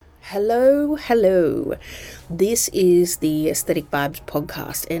Hello. This is the Aesthetic Vibes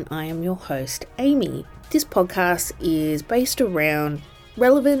podcast, and I am your host, Amy. This podcast is based around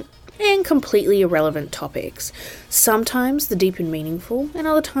relevant and completely irrelevant topics. Sometimes the deep and meaningful, and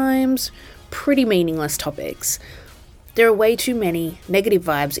other times pretty meaningless topics. There are way too many negative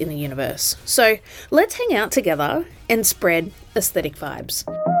vibes in the universe, so let's hang out together and spread aesthetic vibes.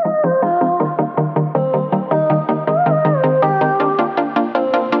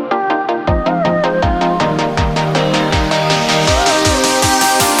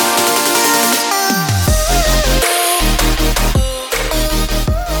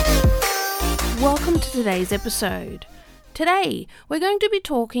 Today's episode. Today, we're going to be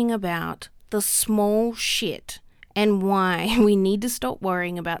talking about the small shit and why we need to stop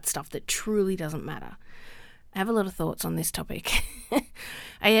worrying about stuff that truly doesn't matter. I have a lot of thoughts on this topic.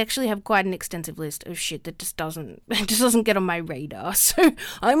 I actually have quite an extensive list of shit that just doesn't get on my radar, so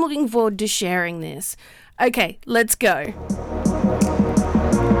I'm looking forward to sharing this. Okay, let's go.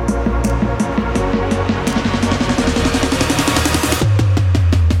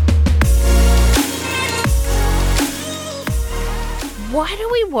 Why do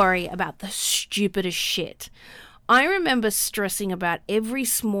we worry about the stupidest shit? I remember stressing about every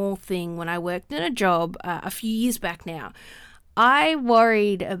small thing when I worked in a job a few years back now. I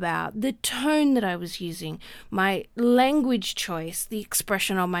worried about the tone that I was using, my language choice, the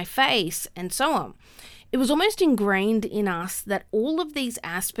expression on my face, and so on. It was almost ingrained in us that all of these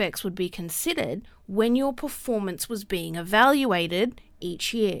aspects would be considered when your performance was being evaluated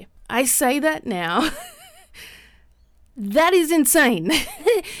each year. I say that now. That is insane.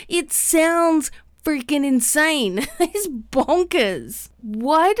 It sounds freaking insane. It's bonkers.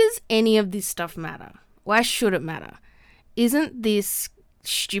 Why does any of this stuff matter? Why should it matter? Isn't this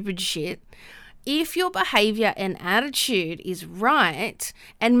stupid shit? If your behavior and attitude is right,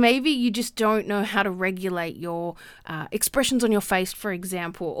 and maybe you just don't know how to regulate your expressions on your face, for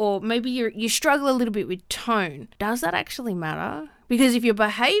example, or maybe you struggle a little bit with tone, does that actually matter? Because if your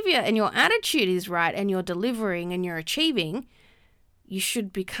behavior and your attitude is right and you're delivering and you're achieving, you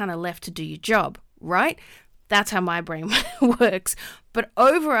should be kind of left to do your job, right? That's how my brain works. But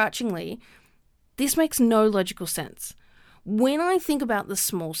overarchingly, this makes no logical sense. When I think about the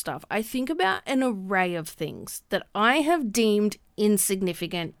small stuff, I think about an array of things that I have deemed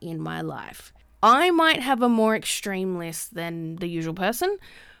insignificant in my life. I might have a more extreme list than the usual person,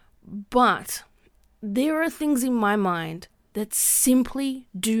 but there are things in my mind that simply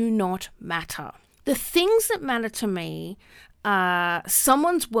do not matter. The things that matter to me are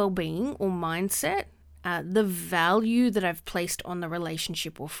someone's well-being or mindset, the value that I've placed on the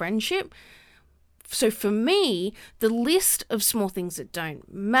relationship or friendship. So for me, the list of small things that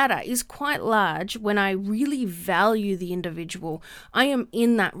don't matter is quite large when I really value the individual I am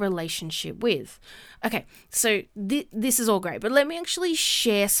in that relationship with. Okay, so this is all great, but let me actually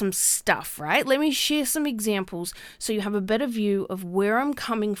share some stuff, right? Let me share some examples so you have a better view of where I'm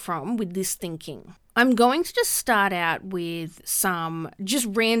coming from with this thinking. I'm going to just start out with some just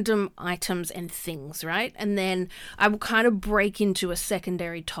random items and things, right? And then I will kind of break into a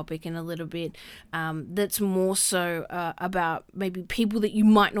secondary topic in a little bit that's more so about maybe people that you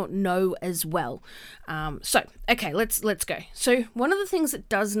might not know as well. Okay, let's go. So one of the things that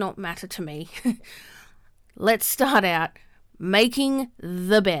does not matter to me, let's start out making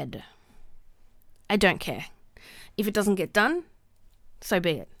the bed. I don't care. If it doesn't get done, so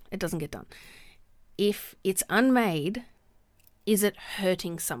be it. It doesn't get done. If it's unmade, is it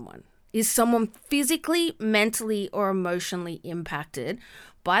hurting someone? Is someone physically, mentally, or emotionally impacted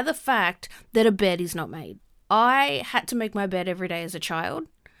by the fact that a bed is not made? I had to make my bed every day as a child,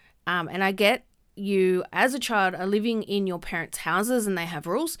 and I get you as a child are living in your parents' houses and they have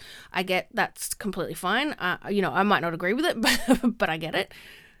rules. I get that's completely fine. I might not agree with it, but I get it.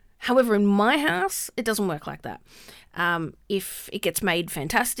 However, in my house, it doesn't work like that. If it gets made,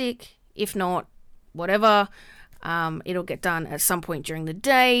 fantastic. If not, whatever, it'll get done at some point during the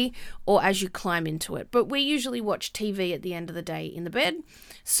day or as you climb into it. But we usually watch TV at the end of the day in the bed.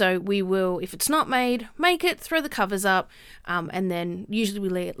 So we will, if it's not made, make it, throw the covers up, and then usually we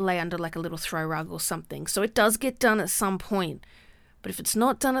lay under like a little throw rug or something. So it does get done at some point. But if it's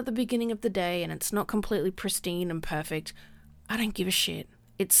not done at the beginning of the day and it's not completely pristine and perfect, I don't give a shit.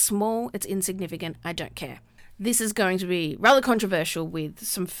 It's small, it's insignificant, I don't care. This is going to be rather controversial with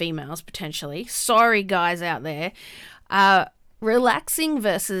some females, potentially. Sorry, guys out there. Relaxing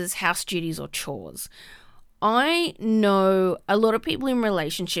versus house duties or chores. I know a lot of people in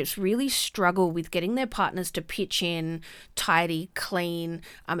relationships really struggle with getting their partners to pitch in, tidy, clean,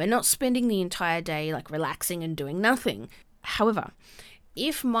 and not spending the entire day like relaxing and doing nothing. However,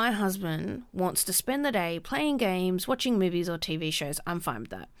 If my husband wants to spend the day playing games, watching movies or TV shows, I'm fine with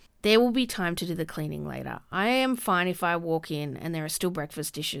that. There will be time to do the cleaning later. I am fine if I walk in and there are still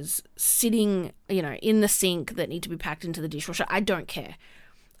breakfast dishes sitting, in the sink that need to be packed into the dishwasher. I don't care.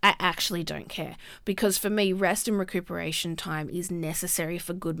 I actually don't care, because for me, rest and recuperation time is necessary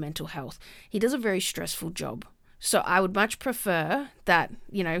for good mental health. He does a very stressful job. So I would much prefer that,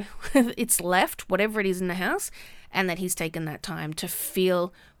 it's left, whatever it is in the house, and that he's taken that time to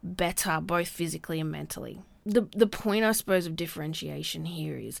feel better, both physically and mentally. The point, I suppose, of differentiation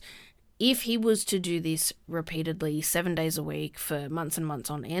here is, if he was to do this repeatedly 7 days a week for months and months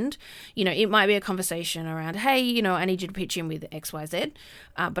on end, it might be a conversation around, hey, I need you to pitch in with XYZ,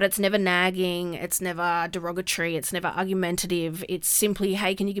 but it's never nagging, it's never derogatory, it's never argumentative. It's simply,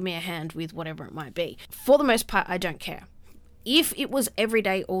 hey, can you give me a hand with whatever it might be? For the most part, I don't care. If it was every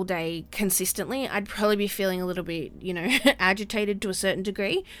day, all day, consistently, I'd probably be feeling a little bit, agitated to a certain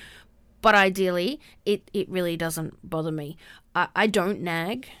degree. But ideally, it really doesn't bother me. I don't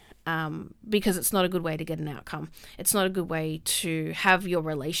nag. Because it's not a good way to get an outcome. It's not a good way to have your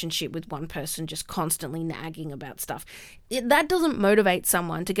relationship with one person just constantly nagging about stuff. That doesn't motivate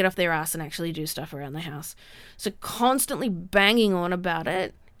someone to get off their ass and actually do stuff around the house. So constantly banging on about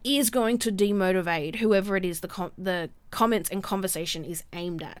it is going to demotivate whoever it is the comments and conversation is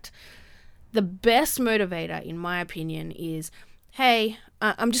aimed at. The best motivator, in my opinion, is, hey,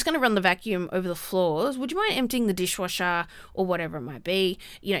 I'm just going to run the vacuum over the floors. Would you mind emptying the dishwasher or whatever it might be?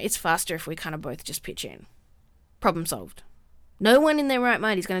 It's faster if we kind of both just pitch in. Problem solved. No one in their right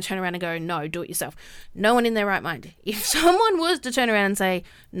mind is going to turn around and go, no, do it yourself. No one in their right mind. If someone was to turn around and say,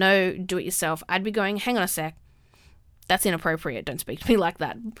 no, do it yourself, I'd be going, hang on a sec. That's inappropriate. Don't speak to me like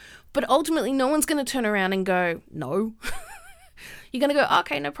that. But ultimately, no one's going to turn around and go, no. You're going to go,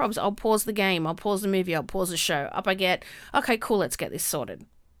 okay, no problems. I'll pause the game. I'll pause the movie. I'll pause the show. Up I get, okay, cool, let's get this sorted.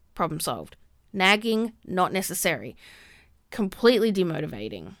 Problem solved. Nagging, not necessary. Completely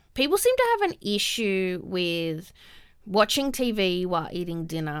demotivating. People seem to have an issue with watching TV while eating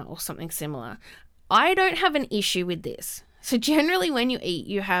dinner or something similar. I don't have an issue with this. So generally when you eat,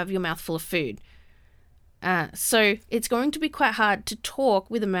 you have your mouth full of food. So it's going to be quite hard to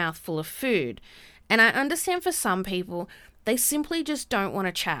talk with a mouthful of food. And I understand for some people, they simply just don't want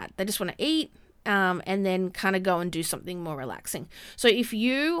to chat. They just want to eat and then kind of go and do something more relaxing. So if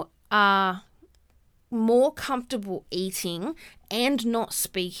you are more comfortable eating and not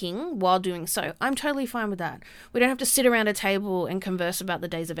speaking while doing so, I'm totally fine with that. We don't have to sit around a table and converse about the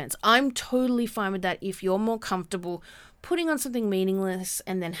day's events. I'm totally fine with that if you're more comfortable putting on something meaningless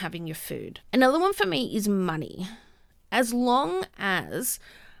and then having your food. Another one for me is money. As long as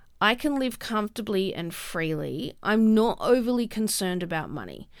I can live comfortably and freely, I'm not overly concerned about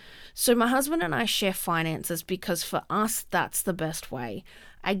money. So my husband and I share finances because for us, that's the best way.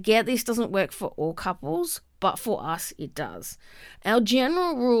 I get this doesn't work for all couples, but for us, it does. Our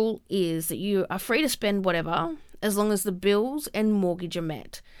general rule is that you are free to spend whatever as long as the bills and mortgage are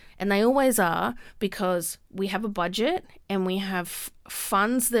met. And they always are, because we have a budget and we have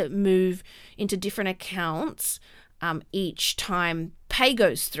funds that move into different accounts each time pay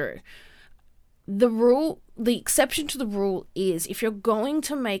goes through. The exception to the rule is if you're going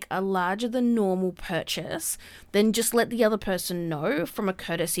to make a larger than normal purchase, then just let the other person know from a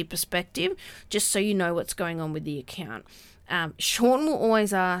courtesy perspective, just so you know what's going on with the account. Sean will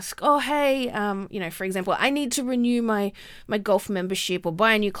always ask, oh, hey, for example, I need to renew my golf membership or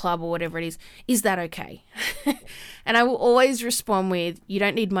buy a new club or whatever it is. Is that okay? And I will always respond with, you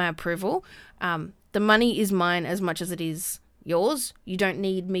don't need my approval. The money is mine as much as it is yours. You don't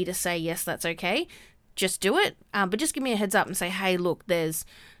need me to say, yes, that's okay. Just do it. But just give me a heads up and say, hey, look, there's,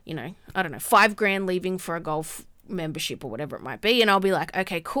 $5,000 leaving for a golf membership or whatever it might be. And I'll be like,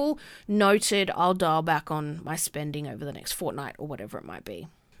 okay, cool, noted. I'll dial back on my spending over the next fortnight or whatever it might be.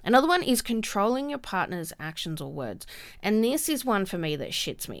 Another one is controlling your partner's actions or words. And this is one for me that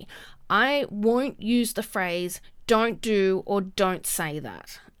shits me. I won't use the phrase, don't do or don't say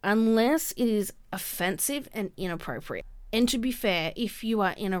that, unless it is offensive and inappropriate. And to be fair, if you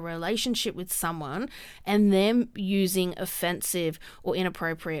are in a relationship with someone and them using offensive or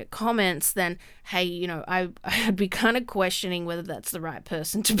inappropriate comments, then, hey, I'd be kind of questioning whether that's the right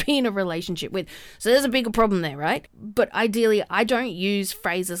person to be in a relationship with. So there's a bigger problem there, right? But ideally, I don't use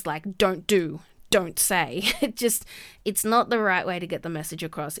phrases like don't do, don't say. It's not the right way to get the message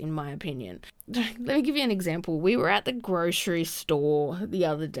across, in my opinion. Let me give you an example. We were at the grocery store the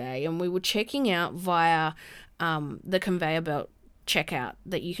other day and we were checking out via the conveyor belt checkout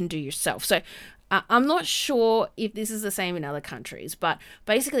that you can do yourself. So I'm not sure if this is the same in other countries, but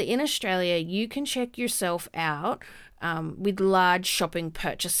basically in Australia, you can check yourself out with large shopping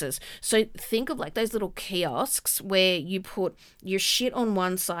purchases. So think of like those little kiosks where you put your shit on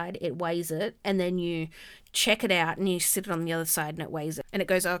one side, it weighs it, and then you check it out and you sit it on the other side and it weighs it. And it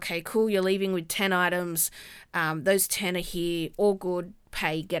goes, okay, cool, you're leaving with 10 items. Those 10 are here, all good,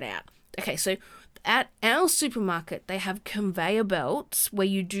 pay, get out. Okay, so at our supermarket, they have conveyor belts where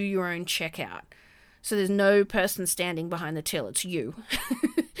you do your own checkout. So there's no person standing behind the till, it's you.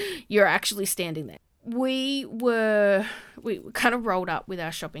 You're actually standing there. We kind of rolled up with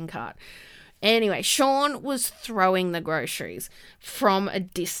our shopping cart. Anyway, Sean was throwing the groceries from a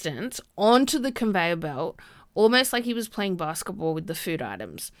distance onto the conveyor belt, almost like he was playing basketball with the food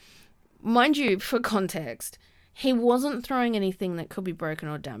items. Mind you, for context, he wasn't throwing anything that could be broken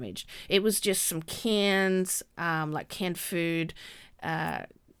or damaged. It was just some cans, like canned food.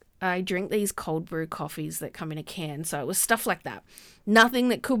 I drink these cold brew coffees that come in a can, so it was stuff like that. Nothing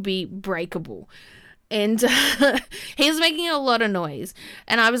that could be breakable. And he was making a lot of noise.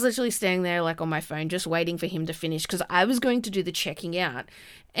 And I was literally standing there like on my phone just waiting for him to finish because I was going to do the checking out.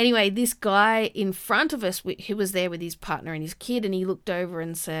 Anyway, this guy in front of us, he was there with his partner and his kid, and he looked over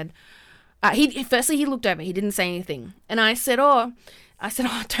and said, firstly he looked over, he didn't say anything. And I said, oh,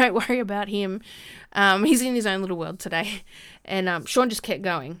 don't worry about him. He's in his own little world today. And Sean just kept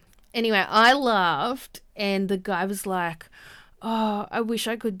going. Anyway, I laughed and the guy was like, oh, I wish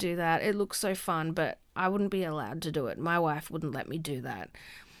I could do that. It looks so fun, but I wouldn't be allowed to do it. My wife wouldn't let me do that.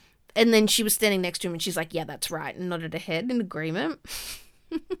 And then she was standing next to him and she's like, yeah, that's right, and nodded her head in agreement.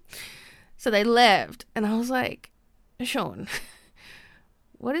 So they left and I was like, Sean,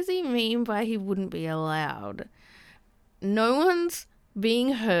 what does he mean by he wouldn't be allowed? No one's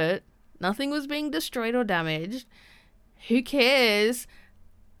being hurt. Nothing was being destroyed or damaged. Who cares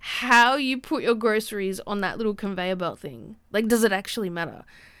how you put your groceries on that little conveyor belt thing? Like, does it actually matter?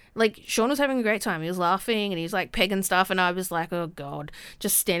 Like, Sean was having a great time. He was laughing and he's like pegging stuff, and I was like, oh God,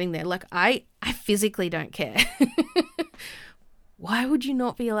 just standing there. Like, I physically don't care. Why would you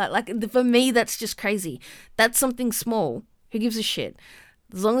not be allowed? Like, for me, that's just crazy. That's something small. Who gives a shit?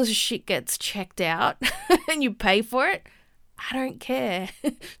 As long as the shit gets checked out and you pay for it, I don't care.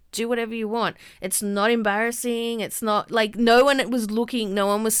 Do whatever you want. It's not embarrassing. It's not like no one was looking, no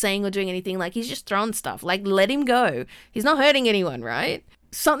one was saying or doing anything. Like, he's just throwing stuff. Like, let him go. He's not hurting anyone, right?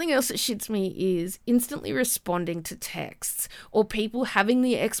 Something else that shits me is instantly responding to texts or people having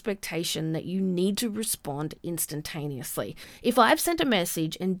the expectation that you need to respond instantaneously. If I've sent a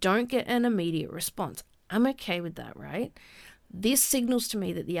message and don't get an immediate response, I'm okay with that, right? This signals to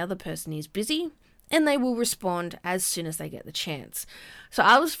me that the other person is busy and they will respond as soon as they get the chance. So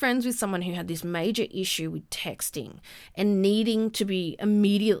I was friends with someone who had this major issue with texting and needing to be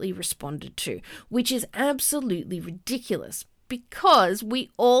immediately responded to, which is absolutely ridiculous because we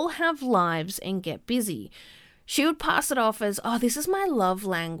all have lives and get busy. She would pass it off as, oh, this is my love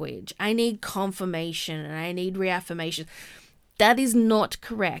language. I need confirmation and I need reaffirmation. That is not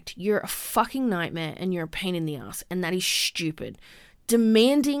correct. You're a fucking nightmare and you're a pain in the ass, and that is stupid.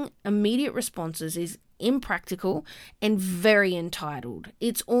 Demanding immediate responses is impractical and very entitled.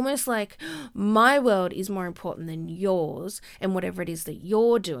 It's almost like my world is more important than yours, and whatever it is that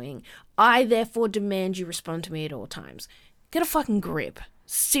you're doing, I therefore demand you respond to me at all times. Get a fucking grip.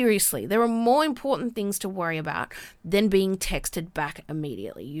 Seriously, there are more important things to worry about than being texted back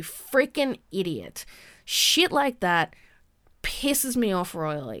immediately. You freaking idiot. Shit like that pisses me off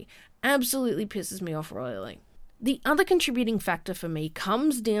royally. Absolutely pisses me off royally. The other contributing factor for me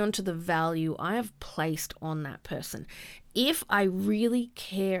comes down to the value I have placed on that person. If I really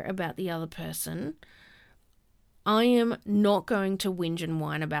care about the other person, I am not going to whinge and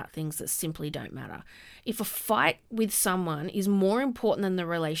whine about things that simply don't matter. If a fight with someone is more important than the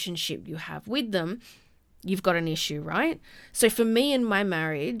relationship you have with them, you've got an issue, right? So for me in my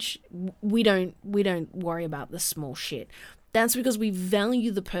marriage, we don't worry about the small shit. That's because we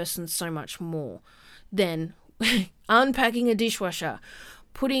value the person so much more than unpacking a dishwasher,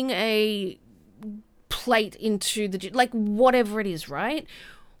 putting a plate into the, like, whatever it is, right?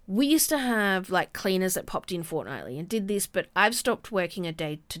 We used to have like cleaners that popped in fortnightly and did this, but I've stopped working a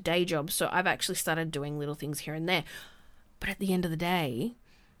day-to-day job, so I've actually started doing little things here and there. But at the end of the day,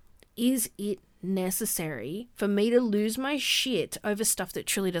 is it necessary for me to lose my shit over stuff that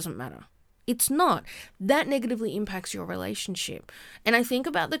truly doesn't matter? It's not. That negatively impacts your relationship. And I think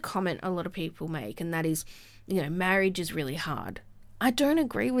about the comment a lot of people make, and that is, marriage is really hard. I don't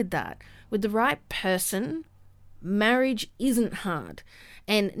agree with that. With the right person, marriage isn't hard.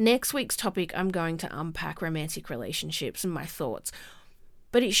 And next week's topic, I'm going to unpack romantic relationships and my thoughts.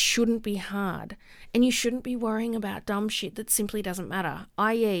 but it shouldn't be hard. And you shouldn't be worrying about dumb shit that simply doesn't matter.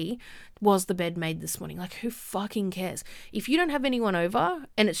 I.e., was the bed made this morning? Like, who fucking cares? If you don't have anyone over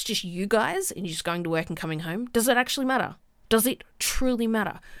and it's just you guys and you're just going to work and coming home, does it actually matter? Does it truly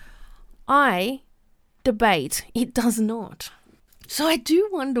matter? I debate it does not. So I do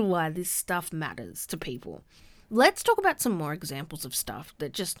wonder why this stuff matters to people. Let's talk about some more examples of stuff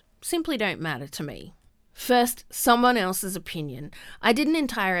that just simply don't matter to me. First, someone else's opinion. I did an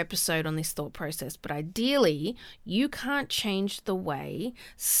entire episode on this thought process, but ideally, you can't change the way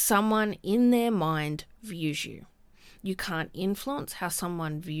someone in their mind views you. You can't influence how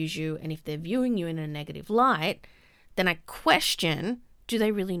someone views you, and if they're viewing you in a negative light, then I question, do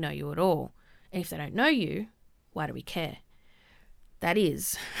they really know you at all? And if they don't know you, why do we care? That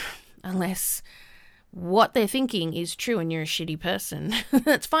is, unless what they're thinking is true and you're a shitty person.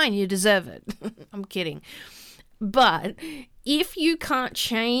 That's fine, you deserve it. I'm kidding. But if you can't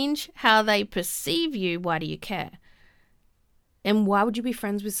change how they perceive you, why do you care? And why would you be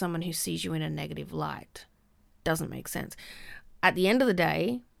friends with someone who sees you in a negative light? Doesn't make sense. At the end of the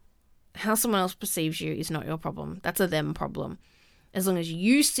day, how someone else perceives you is not your problem. That's a them problem. As long as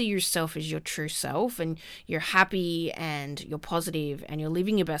you see yourself as your true self and you're happy and you're positive and you're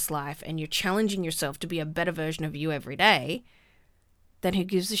living your best life and you're challenging yourself to be a better version of you every day, then who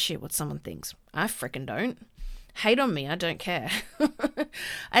gives a shit what someone thinks? I frickin' don't. Hate on me, I don't care. I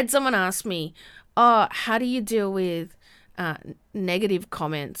had someone ask me, how do you deal with negative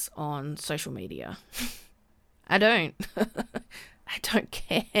comments on social media? I don't. I don't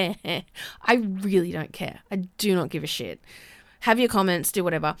care. I really don't care. I do not give a shit. Have your comments, do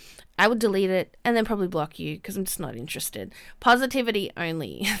whatever. I would delete it and then probably block you because I'm just not interested. Positivity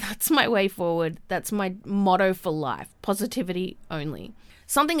only. That's my way forward. That's my motto for life. Positivity only.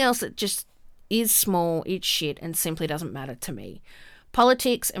 Something else that just is small, it's shit, and simply doesn't matter to me.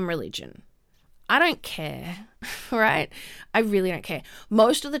 Politics and religion. I don't care, right? I really don't care.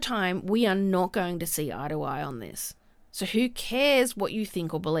 Most of the time, we are not going to see eye to eye on this. So who cares what you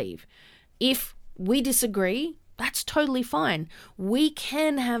think or believe? If we disagree, that's totally fine. We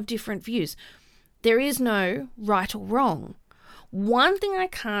can have different views. There is no right or wrong. One thing I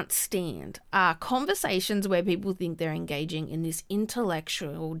can't stand are conversations where people think they're engaging in this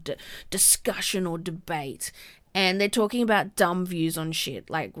intellectual discussion or debate, and they're talking about dumb views on shit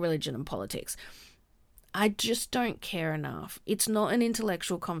like religion and politics. I just don't care enough. It's not an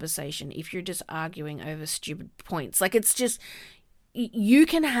intellectual conversation if you're just arguing over stupid points. Like, it's just, you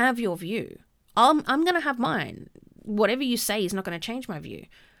can have your view. I'm going to have mine. Whatever you say is not going to change my view.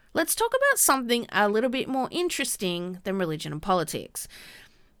 Let's talk about something a little bit more interesting than religion and politics.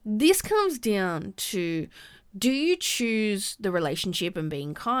 This comes down to, do you choose the relationship and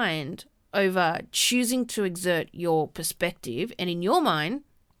being kind over choosing to exert your perspective and in your mind,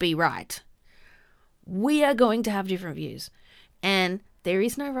 be right? We are going to have different views, and there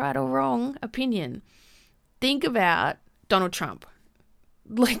is no right or wrong opinion. Think about Donald Trump.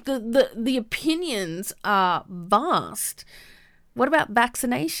 Like, the opinions are vast. What about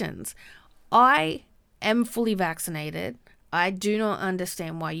vaccinations? I am fully vaccinated. I do not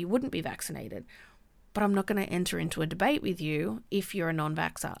understand why you wouldn't be vaccinated. But I'm not going to enter into a debate with you if you're a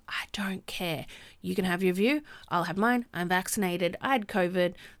non-vaxxer. I don't care. You can have your view. I'll have mine. I'm vaccinated. I had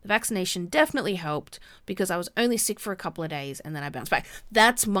COVID. The vaccination definitely helped because I was only sick for a couple of days and then I bounced back.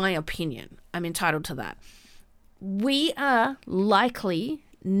 That's my opinion. I'm entitled to that. We are likely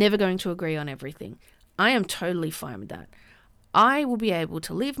never going to agree on everything. I am totally fine with that. I will be able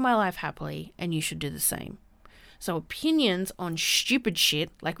to live my life happily, and you should do the same. So opinions on stupid shit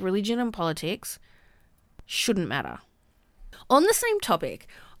like religion and politics shouldn't matter. On the same topic,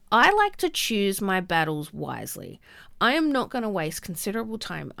 I like to choose my battles wisely. I am not going to waste considerable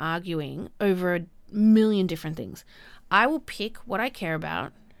time arguing over a million different things. I will pick what I care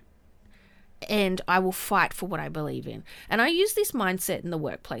about and I will fight for what I believe in. And I use this mindset in the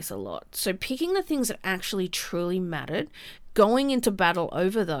workplace a lot. So picking the things that actually truly mattered, going into battle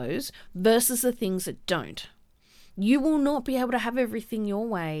over those versus the things that don't. You will not be able to have everything your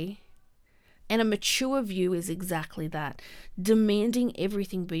way. And a mature view is exactly that. Demanding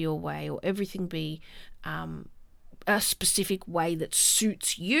everything be your way or everything be a specific way that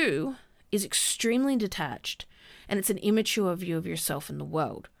suits you is extremely detached. And it's an immature view of yourself and the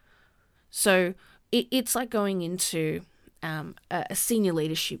world. So it's like going into a senior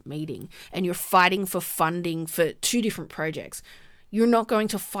leadership meeting and you're fighting for funding for two different projects. You're not going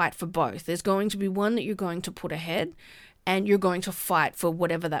to fight for both. There's going to be one that you're going to put ahead, and you're going to fight for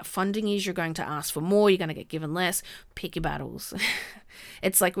whatever that funding is. You're going to ask for more. You're going to get given less. Pick your battles.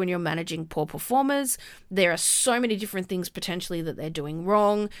 It's like when you're managing poor performers, there are so many different things potentially that they're doing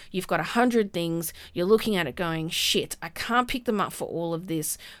wrong. You've got 100 things. You're looking at it going, shit, I can't pick them up for all of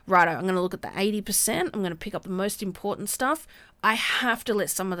this. Right, I'm going to look at the 80%. I'm going to pick up the most important stuff. I have to let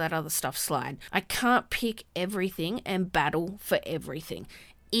some of that other stuff slide. I can't pick everything and battle for everything.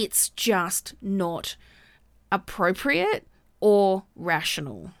 It's just not appropriate or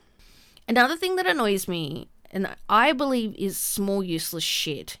rational. Another thing that annoys me, and I believe is small useless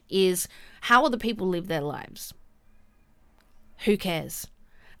shit, is how other people live their lives. Who cares?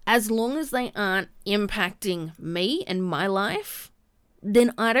 As long as they aren't impacting me and my life,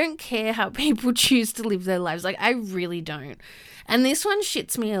 then I don't care how people choose to live their lives. Like, I really don't. And this one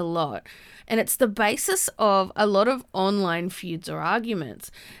shits me a lot. And it's the basis of a lot of online feuds or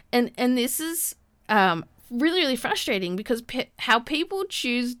arguments. And this is really, really frustrating because how people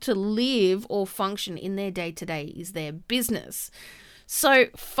choose to live or function in their day-to-day is their business. So,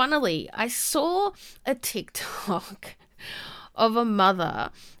 funnily, I saw a TikTok of a mother,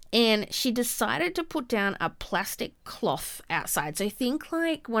 and she decided to put down a plastic cloth outside. So think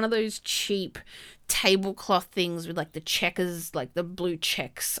like one of those cheap tablecloth things with like the checkers, like the blue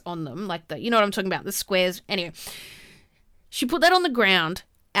checks on them, like the, you know what I'm talking about, the squares. Anyway, she put that on the ground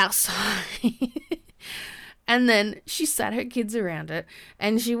outside. And then she sat her kids around it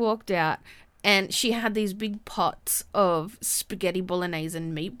and she walked out, and she had these big pots of spaghetti bolognese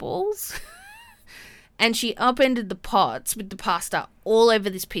and meatballs. And she upended the pots with the pasta all over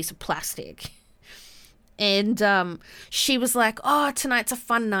this piece of plastic. And she was like, oh, tonight's a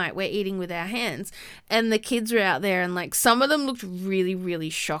fun night. We're eating with our hands. And the kids were out there, and like some of them looked really, really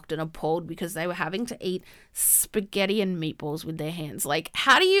shocked and appalled because they were having to eat spaghetti and meatballs with their hands. Like,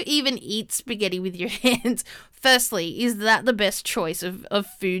 how do you even eat spaghetti with your hands? Firstly, is that the best choice of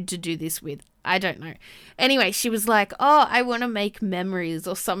food to do this with? I don't know. Anyway, she was like, oh, I want to make memories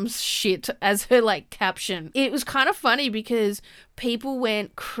or some shit as her like caption. It was kind of funny because people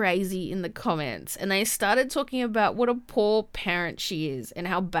went crazy in the comments and they started talking about what a poor parent she is and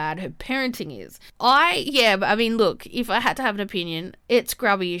how bad her parenting is. I mean, look, if I had to have an opinion, it's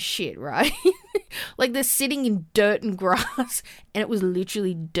grubby as shit, right? Like they're sitting in dirt and grass and it was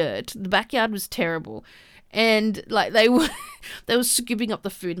literally dirt. The backyard was terrible. And like they were scooping up the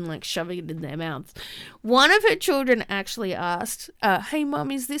food and like shoving it in their mouths. One of her children actually asked, hey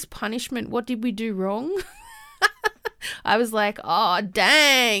mum, is this punishment? What did we do wrong? I was like, oh,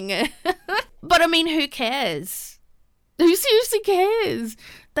 dang. But I mean, who cares? Who seriously cares?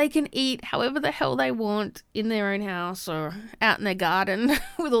 They can eat however the hell they want in their own house or out in their garden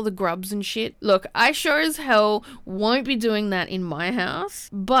with all the grubs and shit. Look, I sure as hell won't be doing that in my house,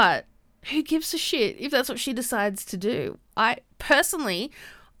 but who gives a shit if that's what she decides to do? I'm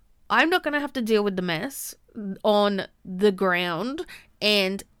not going to have to deal with the mess on the ground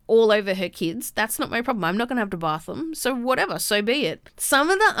and all over her kids. That's not my problem. I'm not going to have to bath them. So whatever, so be it. Some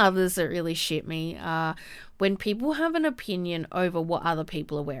of the others that really shit me are when people have an opinion over what other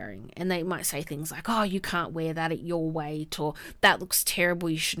people are wearing. And they might say things like, oh, you can't wear that at your weight, or that looks terrible,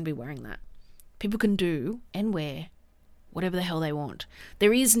 you shouldn't be wearing that. People can do and wear whatever the hell they want.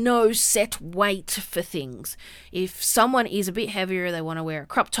 There is no set weight for things. If someone is a bit heavier, they want to wear a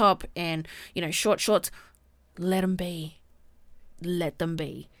crop top and, short shorts, let them be. Let them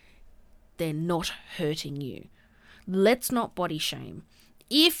be. They're not hurting you. Let's not body shame.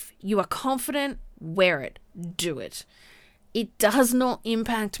 If you are confident, wear it. Do it. It does not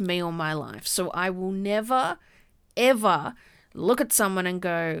impact me or my life. So I will never, ever look at someone and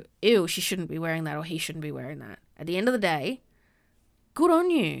go, ew, she shouldn't be wearing that or he shouldn't be wearing that. At the end of the day, good on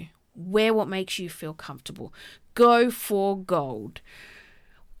you. Wear what makes you feel comfortable. Go for gold.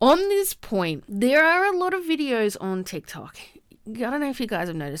 On this point, there are a lot of videos on TikTok. I don't know if you guys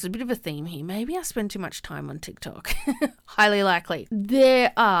have noticed, a bit of a theme here. Maybe I spend too much time on TikTok. Highly likely.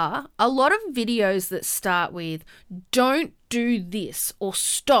 There are a lot of videos that start with, don't do this or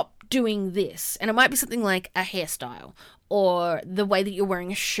stop doing this. And it might be something like a hairstyle or the way that you're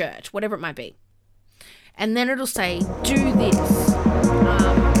wearing a shirt, whatever it might be. And then it'll say, do this. I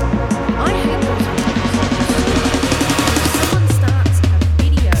hate those videos. Someone starts a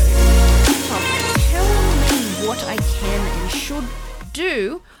video telling me what I can and should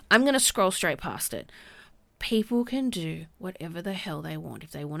do, I'm going to scroll straight past it. People can do whatever the hell they want.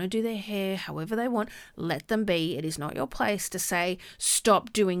 If they want to do their hair however they want, let them be. It is not your place to say,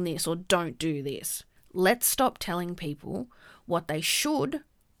 stop doing this or don't do this. Let's stop telling people what they should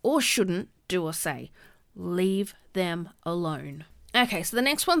or shouldn't do or say. Leave them alone. Okay, so the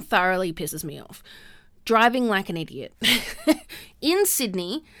next one thoroughly pisses me off. driving like an idiot. In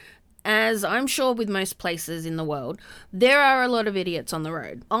Sydney, as I'm sure with most places in the world, there are a lot of idiots on the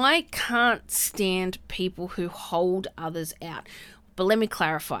road. I can't stand people who hold others out. But let me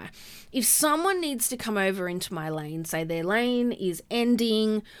clarify. If someone needs to come over into my lane, say their lane is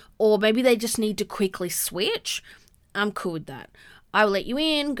ending, or maybe they just need to quickly switch, I'm cool with that. I will let you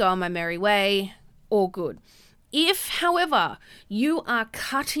in, go on my merry way, all good. If, however, you are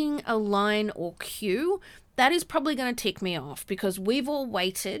cutting a line or queue, that is probably going to tick me off because we've all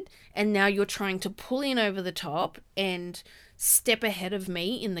waited and now you're trying to pull in over the top and step ahead of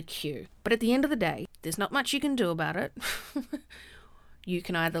me in the queue. But at the end of the day, there's not much you can do about it. You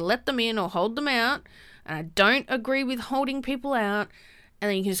can either let them in or hold them out. And I don't agree with holding people out. And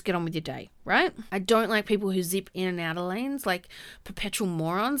then you can just get on with your day, right? I don't like people who zip in and out of lanes like perpetual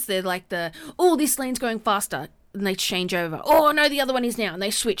morons. They're like this lane's going faster. And they change over. Oh, no, the other one is now. And they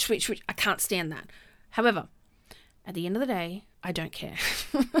switch. I can't stand that. However, at the end of the day, I don't care.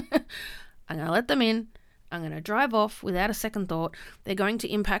 I'm going to let them in. I'm going to drive off without a second thought. They're going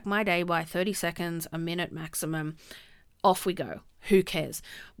to impact my day by 30 seconds, a minute maximum. Off we go. Who cares?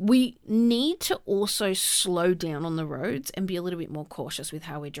 We need to also slow down on the roads and be a little bit more cautious with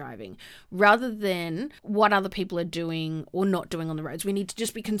how we're driving rather than what other people are doing or not doing on the roads. We need to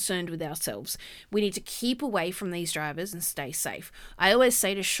just be concerned with ourselves. We need to keep away from these drivers and stay safe. I always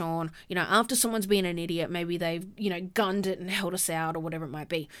say to Sean, after someone's been an idiot, maybe they've, gunned it and held us out or whatever it might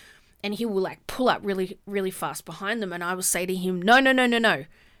be. And he will pull up really, really fast behind them. And I will say to him, no.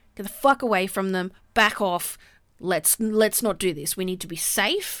 Get the fuck away from them. Back off. Let's not do this. We need to be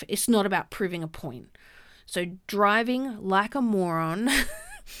safe. It's not about proving a point. So driving like a moron,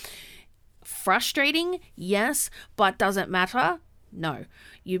 frustrating, yes, but does it matter? No.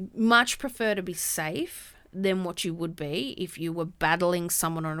 You much prefer to be safe than what you would be if you were battling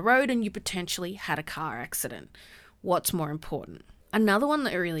someone on a road and you potentially had a car accident. What's more important? Another one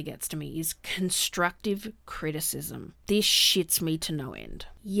that really gets to me is constructive criticism. This shits me to no end.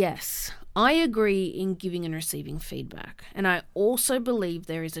 Yes, I agree in giving and receiving feedback, and I also believe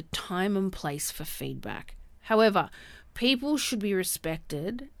there is a time and place for feedback. However, people should be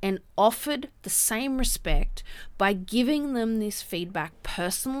respected and offered the same respect by giving them this feedback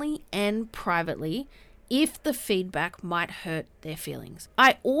personally and privately if the feedback might hurt their feelings.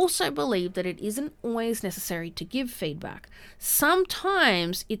 I also believe that it isn't always necessary to give feedback.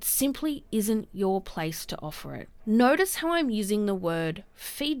 Sometimes it simply isn't your place to offer it. Notice how I'm using the word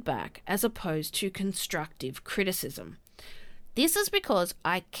feedback as opposed to constructive criticism. This is because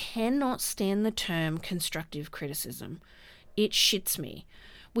I cannot stand the term constructive criticism. It shits me.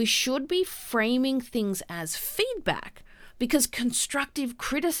 We should be framing things as feedback, because constructive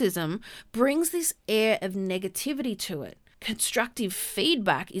criticism brings this air of negativity to it. Constructive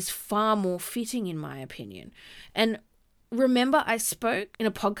feedback is far more fitting, in my opinion. And remember, I spoke in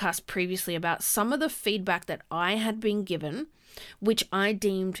a podcast previously about some of the feedback that I had been given, which I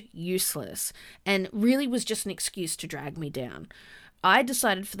deemed useless and really was just an excuse to drag me down. I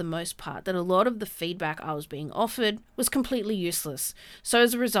decided for the most part that a lot of the feedback I was being offered was completely useless. So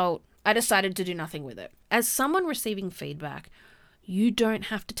as a result, I decided to do nothing with it. As someone receiving feedback, you don't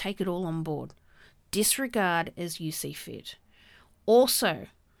have to take it all on board. Disregard as you see fit. Also,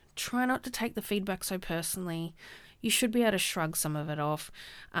 try not to take the feedback so personally. You should be able to shrug some of it off,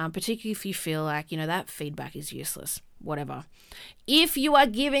 particularly if you feel like, that feedback is useless. Whatever. If you are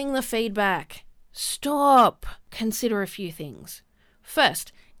giving the feedback, stop. Consider a few things.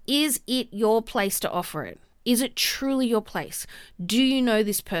 First, is it your place to offer it? Is it truly your place? Do you know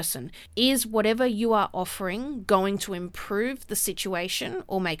this person? Is whatever you are offering going to improve the situation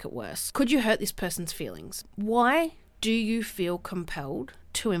or make it worse? Could you hurt this person's feelings? Why do you feel compelled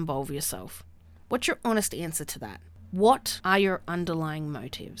to involve yourself? What's your honest answer to that? What are your underlying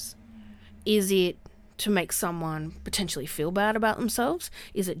motives? Is it to make someone potentially feel bad about themselves?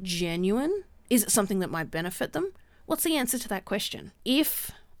 Is it genuine? Is it something that might benefit them? What's the answer to that question?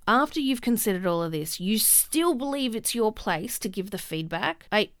 If after you've considered all of this, you still believe it's your place to give the feedback,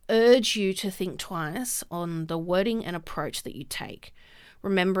 I urge you to think twice on the wording and approach that you take,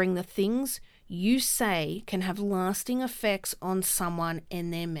 remembering the things you say can have lasting effects on someone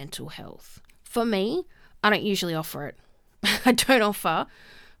and their mental health. For me, I don't usually offer it. I don't offer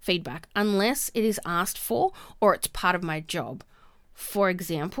feedback unless it is asked for or it's part of my job. For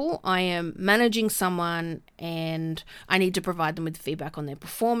example, I am managing someone and I need to provide them with feedback on their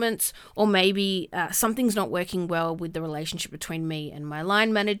performance, or maybe something's not working well with the relationship between me and my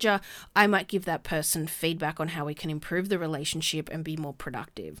line manager. I might give that person feedback on how we can improve the relationship and be more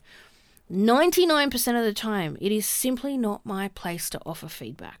productive. 99% of the time, it is simply not my place to offer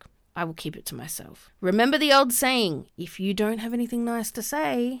feedback. I will keep it to myself. Remember the old saying, if you don't have anything nice to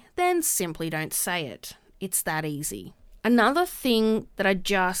say, then simply don't say it. It's that easy. Another thing that I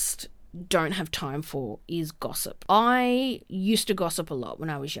just don't have time for is gossip. I used to gossip a lot when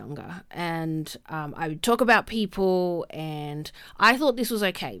I was younger, and I would talk about people, and I thought this was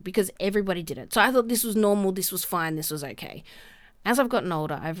okay because everybody did it. So I thought this was normal, this was fine, this was okay. As I've gotten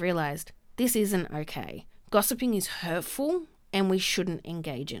older, I've realized this isn't okay. Gossiping is hurtful, and we shouldn't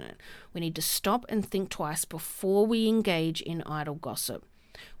engage in it. We need to stop and think twice before we engage in idle gossip.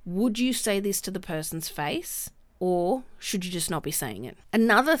 Would you say this to the person's face, or should you just not be saying it?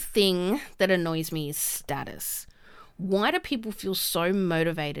 Another thing that annoys me is status. Why do people feel so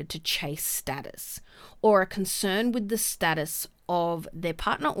motivated to chase status, or are concerned with the status of their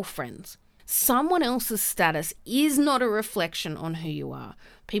partner or friends? Someone else's status is not a reflection on who you are.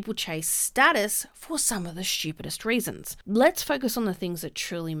 People chase status for some of the stupidest reasons. Let's focus on the things that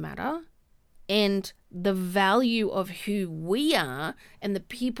truly matter and the value of who we are and the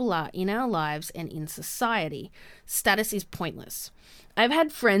people are in our lives and in society. Status is pointless. I've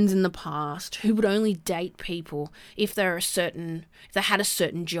had friends in the past who would only date people if they had a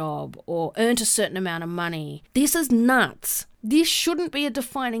certain job or earned a certain amount of money. This is nuts. This shouldn't be a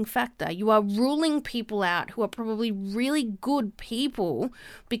defining factor. You are ruling people out who are probably really good people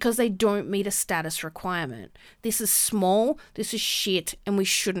because they don't meet a status requirement. This is small, this is shit, and we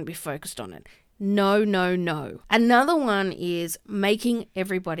shouldn't be focused on it. No, no, no. Another one is making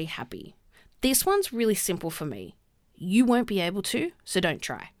everybody happy. This one's really simple for me. You won't be able to, so don't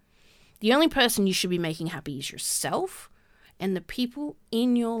try. The only person you should be making happy is yourself and the people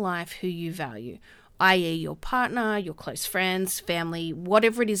in your life who you value, i.e. your partner, your close friends, family,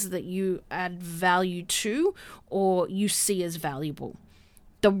 whatever it is that you add value to or you see as valuable.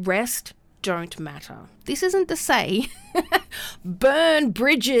 The rest don't matter. This isn't to say burn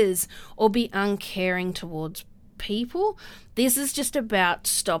bridges or be uncaring towards people. This is just about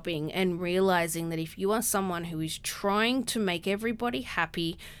stopping and realizing that if you are someone who is trying to make everybody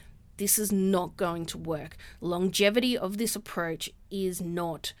happy, this is not going to work. Longevity of this approach is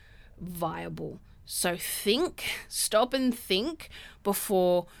not viable. So stop and think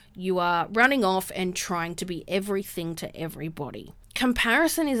before you are running off and trying to be everything to everybody.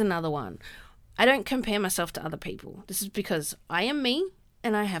 Comparison is another one. I don't compare myself to other people. This is because I am me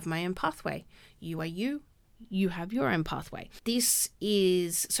and I have my own pathway. You are you. You have your own pathway.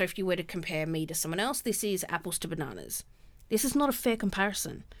 So if you were to compare me to someone else, this is apples to bananas. This is not a fair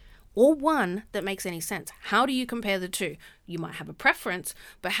comparison or one that makes any sense. How do you compare the two? You might have a preference,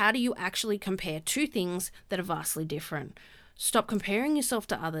 but how do you actually compare two things that are vastly different? Stop comparing yourself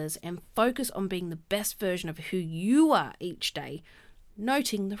to others and focus on being the best version of who you are each day,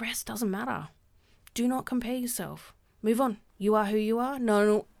 noting the rest doesn't matter. Do not compare yourself. Move on. You are who you are.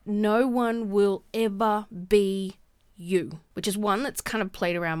 No one will ever be you, which is one that's kind of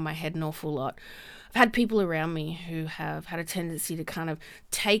played around my head an awful lot. I've had people around me who have had a tendency to kind of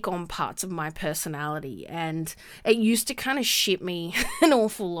take on parts of my personality, and it used to kind of shit me an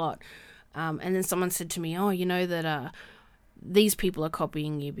awful lot. And then someone said to me, oh, you know that these people are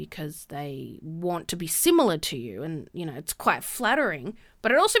copying you because they want to be similar to you. And, it's quite flattering,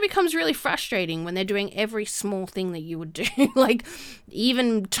 but it also becomes really frustrating when they're doing every small thing that you would do, like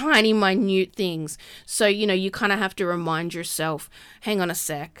even tiny, minute things. So, you kind of have to remind yourself, hang on a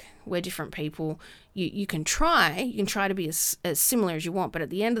sec, we're different people. You can try to be as similar as you want, but at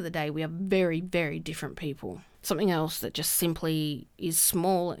the end of the day, we are very, very different people. Something else that just simply is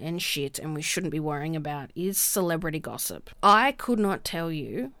small and shit and we shouldn't be worrying about is celebrity gossip. I could not tell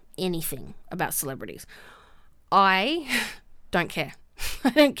you anything about celebrities. I don't care.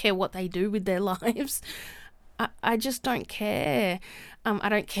 I don't care what they do with their lives. I just don't care. I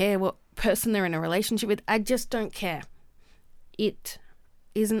don't care what person they're in a relationship with. I just don't care. It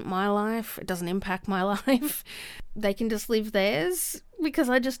isn't my life. It doesn't impact my life. They can just live theirs because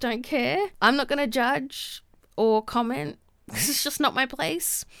I just don't care. I'm not going to judge or comment. This is just not my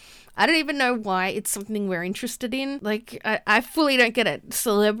place. I don't even know why it's something we're interested in. Like, I fully don't get it.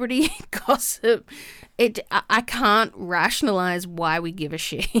 Celebrity gossip. I can't rationalize why we give a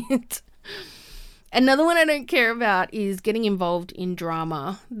shit. Another one I don't care about is getting involved in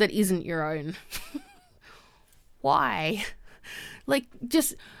drama that isn't your own. Why? Like,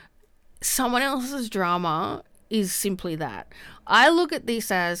 just someone else's drama is simply that. I look at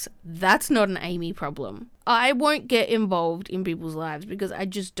this as, that's not an Amy problem. I won't get involved in people's lives because I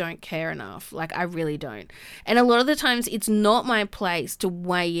just don't care enough. Like, I really don't. And a lot of the times it's not my place to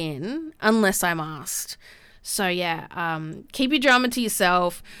weigh in unless I'm asked. So yeah, keep your drama to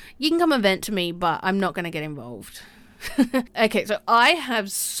yourself. You can come and vent to me, but I'm not going to get involved. Okay, so I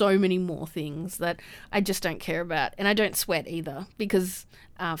have so many more things that I just don't care about, and I don't sweat either, because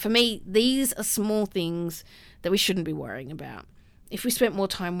for me, these are small things that we shouldn't be worrying about. If we spent more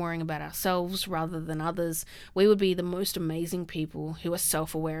time worrying about ourselves rather than others, we would be the most amazing people who are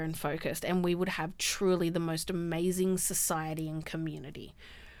self-aware and focused, and we would have truly the most amazing society and community.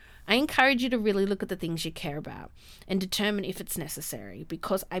 I encourage you to really look at the things you care about and determine if it's necessary,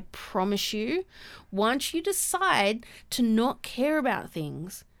 because I promise you, once you decide to not care about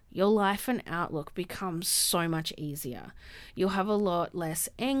things, your life and outlook becomes so much easier. You'll have a lot less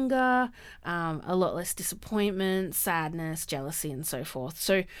anger, a lot less disappointment, sadness, jealousy, and so forth.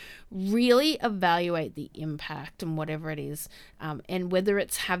 So really evaluate the impact and whatever it is, and whether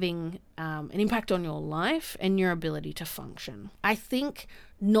it's having an impact on your life and your ability to function. I think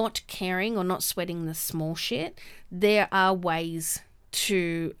not caring or not sweating the small shit, there are ways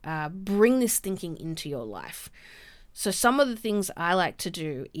to bring this thinking into your life. So some of the things I like to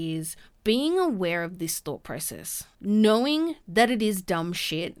do is being aware of this thought process, knowing that it is dumb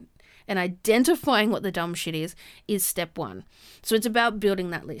shit, and identifying what the dumb shit is step one. So it's about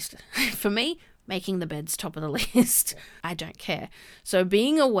building that list. For me, making the bed's top of the list. I don't care. So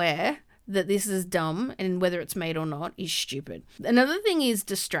being aware that this is dumb and whether it's made or not is stupid. Another thing is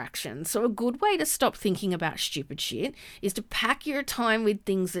distraction. So a good way to stop thinking about stupid shit is to pack your time with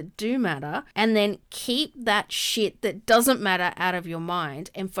things that do matter, and then keep that shit that doesn't matter out of your mind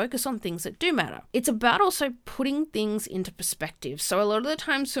and focus on things that do matter. It's about also putting things into perspective. So a lot of the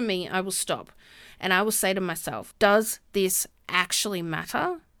times for me, I will stop and I will say to myself, does this actually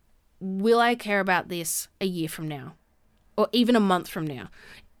matter? Will I care about this a year from now? Or even a month from now?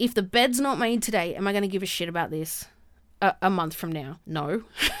 If the bed's not made today, am I going to give a shit about this a month from now? No.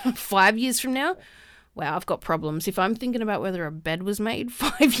 5 years from now? Wow, I've got problems. If I'm thinking about whether a bed was made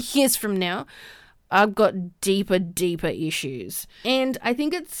 5 years from now, I've got deeper issues. And I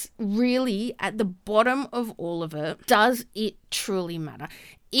think it's really at the bottom of all of it, does it truly matter?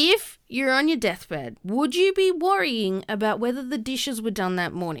 If you're on your deathbed, would you be worrying about whether the dishes were done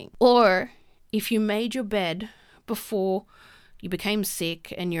that morning? Or if you made your bed before you became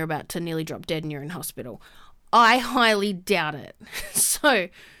sick and you're about to nearly drop dead and you're in hospital? I highly doubt it. So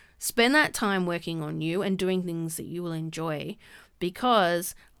spend that time working on you and doing things that you will enjoy,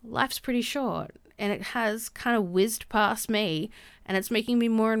 because life's pretty short and it has kind of whizzed past me, and it's making me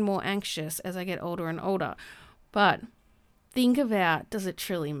more and more anxious as I get older and older. But think about, does it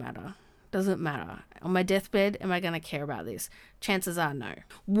truly matter? Does it matter? On my deathbed, am I going to care about this? Chances are no.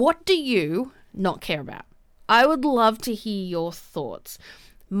 What do you not care about? I would love to hear your thoughts.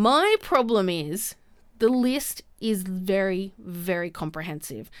 My problem is the list is very, very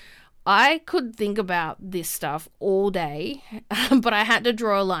comprehensive. I could think about this stuff all day, but I had to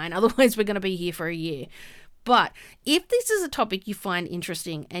draw a line. Otherwise, we're going to be here for a year. But if this is a topic you find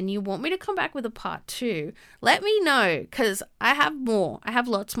interesting and you want me to come back with a part 2, let me know, because I have more. I have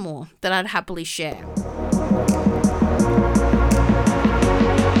lots more that I'd happily share.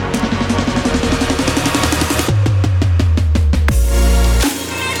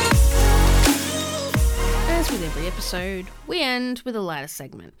 Episode, we end with a lighter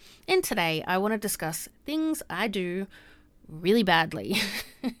segment. And today I want to discuss things I do really badly.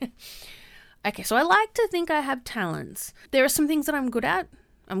 Okay, so I like to think I have talents. There are some things that I'm good at,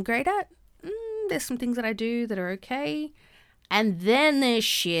 I'm great at. There's some things that I do that are okay. And then there's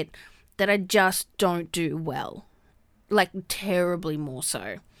shit that I just don't do well. Like terribly more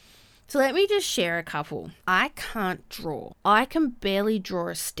so. So let me just share a couple. I can't draw. I can barely draw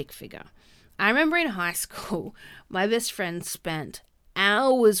a stick figure. I remember in high school, my best friend spent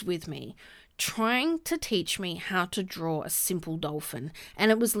hours with me trying to teach me how to draw a simple dolphin.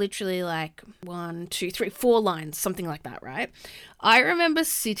 And it was literally like 1, 2, 3, 4 lines, something like that, right? I remember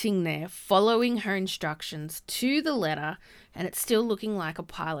sitting there following her instructions to the letter, and it's still looking like a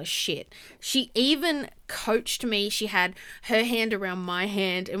pile of shit. She even coached me. She had her hand around my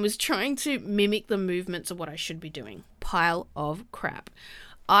hand and was trying to mimic the movements of what I should be doing. Pile of crap.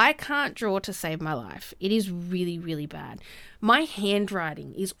 I can't draw to save my life. It is really, really bad. My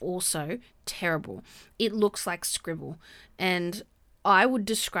handwriting is also terrible. It looks like scribble, and I would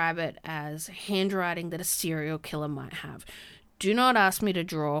describe it as handwriting that a serial killer might have. Do not ask me to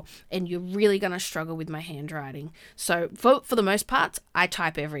draw, and you're really going to struggle with my handwriting. So for the most part, I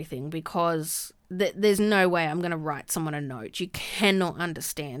type everything, because there's no way I'm going to write someone a note. You cannot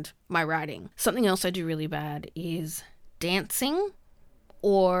understand my writing. Something else I do really bad is dancing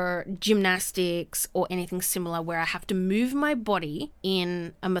or gymnastics or anything similar where I have to move my body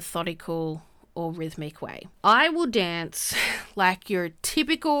in a methodical or rhythmic way. I will dance like your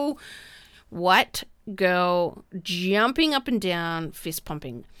typical white girl jumping up and down, fist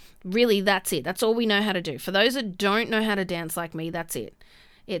pumping. Really, that's it. That's all we know how to do. For those that don't know how to dance like me, that's it.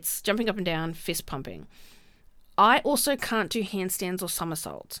 It's jumping up and down, fist pumping. I also can't do handstands or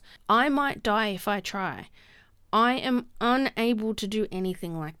somersaults. I might die if I try. I am unable to do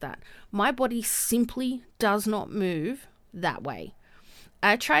anything like that. My body simply does not move that way.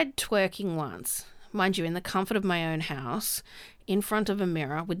 I tried twerking once, mind you, in the comfort of my own house, in front of a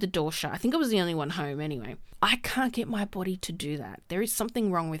mirror with the door shut. I think I was the only one home anyway. I can't get my body to do that. There is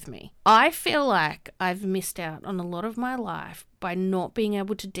something wrong with me. I feel like I've missed out on a lot of my life by not being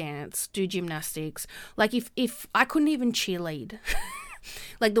able to dance, do gymnastics. Like if I couldn't even cheerlead.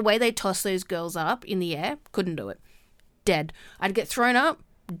 Like the way they toss those girls up in the air, couldn't do it. Dead. I'd get thrown up,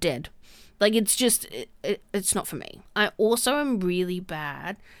 dead. Like it's just, it's not for me. I also am really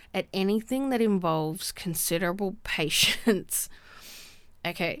bad at anything that involves considerable patience.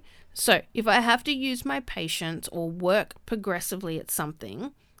 Okay, so if I have to use my patience or work progressively at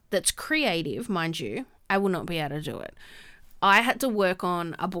something that's creative, mind you, I will not be able to do it. I had to work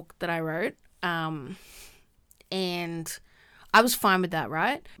on a book that I wrote, and I was fine with that,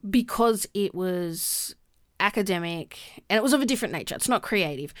 right? Because it was academic and it was of a different nature. It's not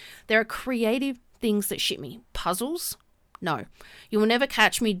creative. There are creative things that shit me. Puzzles? No. You will never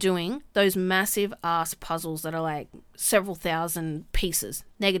catch me doing those massive ass puzzles that are like several thousand pieces.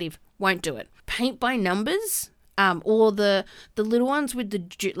 Negative. Won't do it. Paint by numbers? Or the little ones with the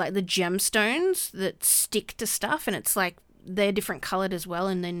gemstones that stick to stuff, and it's like they're different colored as well,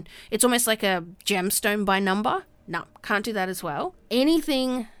 and then it's almost like a gemstone by number. No, can't do that as well.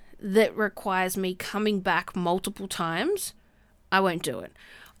 Anything that requires me coming back multiple times, I won't do it.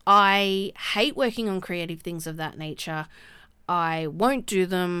 I hate working on creative things of that nature. I won't do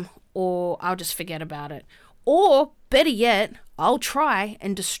them, or I'll just forget about it. Or better yet, I'll try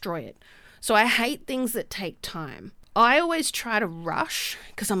and destroy it. So I hate things that take time. I always try to rush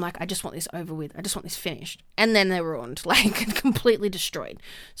because I'm like, I just want this over with. I just want this finished. And then they're ruined, like completely destroyed.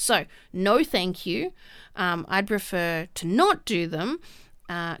 So no thank you. I'd prefer to not do them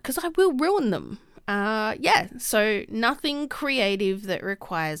because I will ruin them. So nothing creative that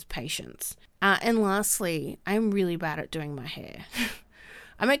requires patience. And lastly, I'm really bad at doing my hair.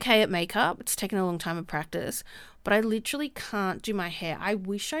 I'm okay at makeup. It's taken a long time of practice, but I literally can't do my hair. I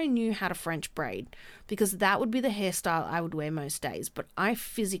wish I knew how to French braid because that would be the hairstyle I would wear most days, but I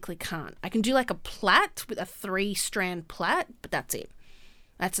physically can't. I can do like a plait with a 3-strand plait, but that's it.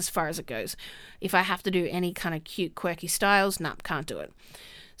 That's as far as it goes. If I have to do any kind of cute, quirky styles, can't do it.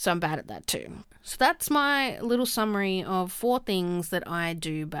 So I'm bad at that too. So that's my little summary of 4 things that I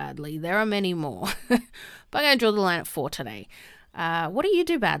do badly. There are many more, but I'm going to draw the line at 4 today. What do you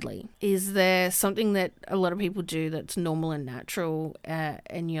do badly? Is there something that a lot of people do that's normal and natural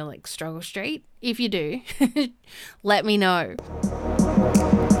and you're like struggle straight? If you do, let me know.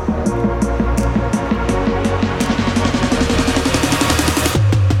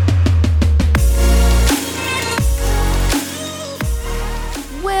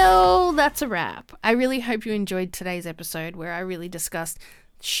 Well, that's a wrap. I really hope you enjoyed today's episode where I really discussed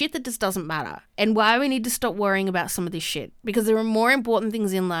shit that just doesn't matter and why we need to stop worrying about some of this shit, because there are more important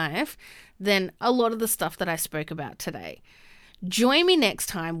things in life than a lot of the stuff that I spoke about today. Join me next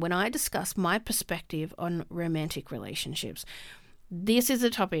time when I discuss my perspective on romantic relationships. This is a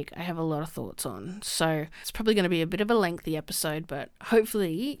topic I have a lot of thoughts on, so it's probably going to be a bit of a lengthy episode, but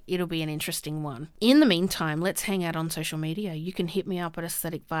hopefully it'll be an interesting one. In the meantime, let's hang out on social media. You can hit me up at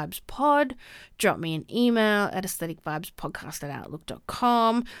Aesthetic Vibes Pod, drop me an email at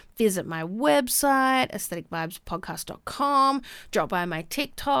aestheticvibespodcast@outlook.com, visit my website, aestheticvibespodcast.com, drop by my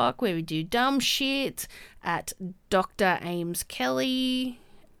TikTok where we do dumb shit at Dr. Ames Kelly.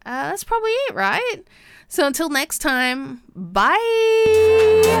 That's probably it, right? So until next time, bye!